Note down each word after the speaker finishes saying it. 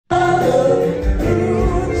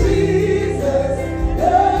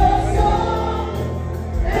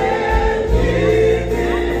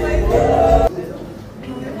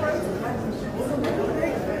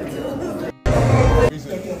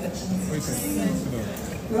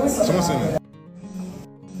Someone saying that.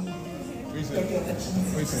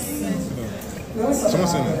 Someone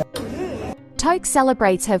saying that. Toke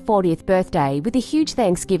celebrates her 40th birthday with a huge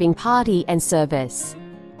Thanksgiving party and service.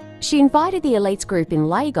 She invited the elites group in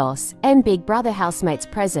Lagos and Big Brother housemates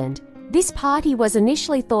present. This party was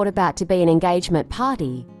initially thought about to be an engagement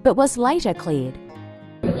party, but was later cleared.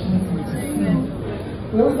 We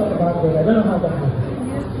always talk about that. I don't know how that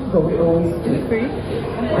happened, but we always do.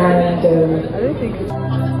 And I don't think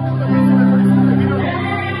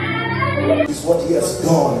it's what he has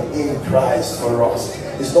done in Christ for us.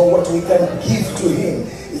 It's not what we can give to him,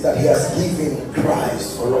 it's that he has given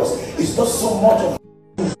Christ for us. It's not so much of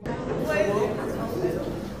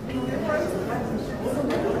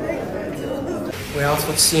we're out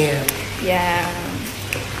for CM. Yeah.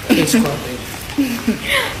 It's clubbing.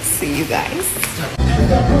 See you guys.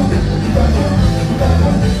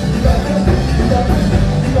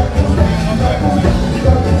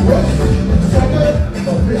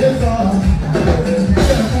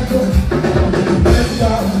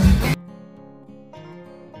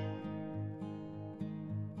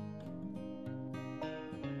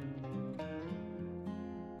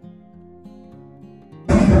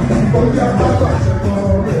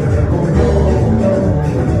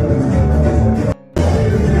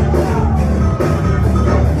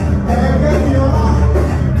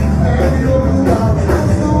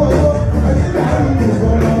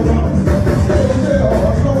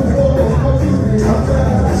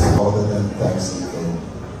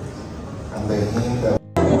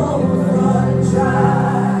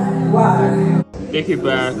 Take it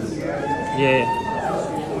back. Yeah.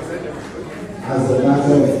 as a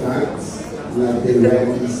matter of fact, like the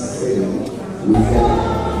rightly say, we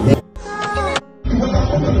can.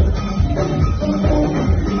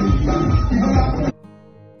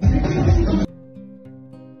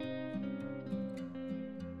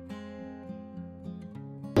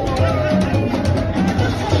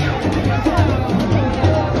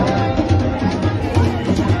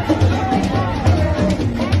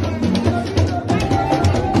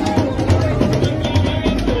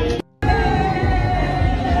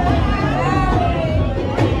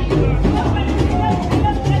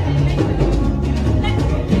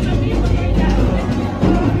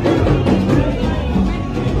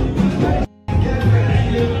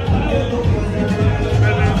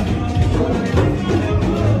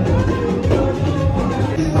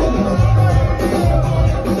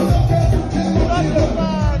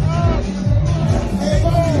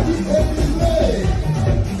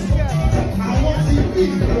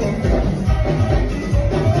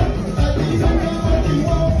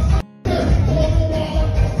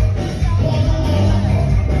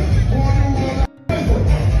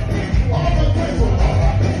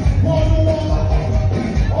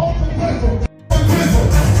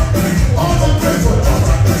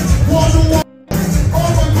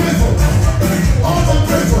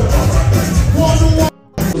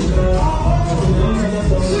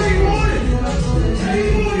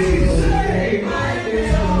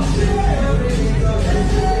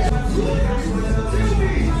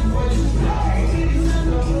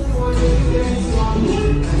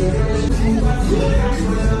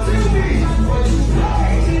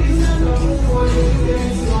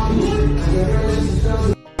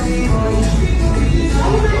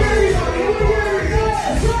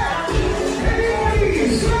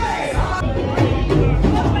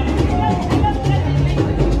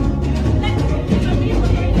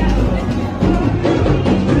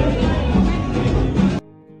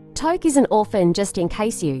 Toke is an orphan, just in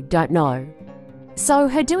case you don't know. So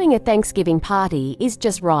her doing a Thanksgiving party is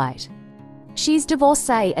just right. She's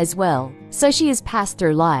divorcee as well, so she has passed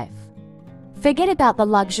through life. Forget about the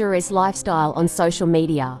luxurious lifestyle on social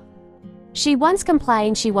media. She once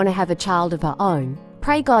complained she wanted to have a child of her own.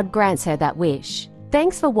 Pray God grants her that wish.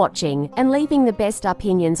 Thanks for watching and leaving the best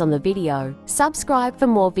opinions on the video. Subscribe for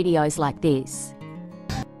more videos like this.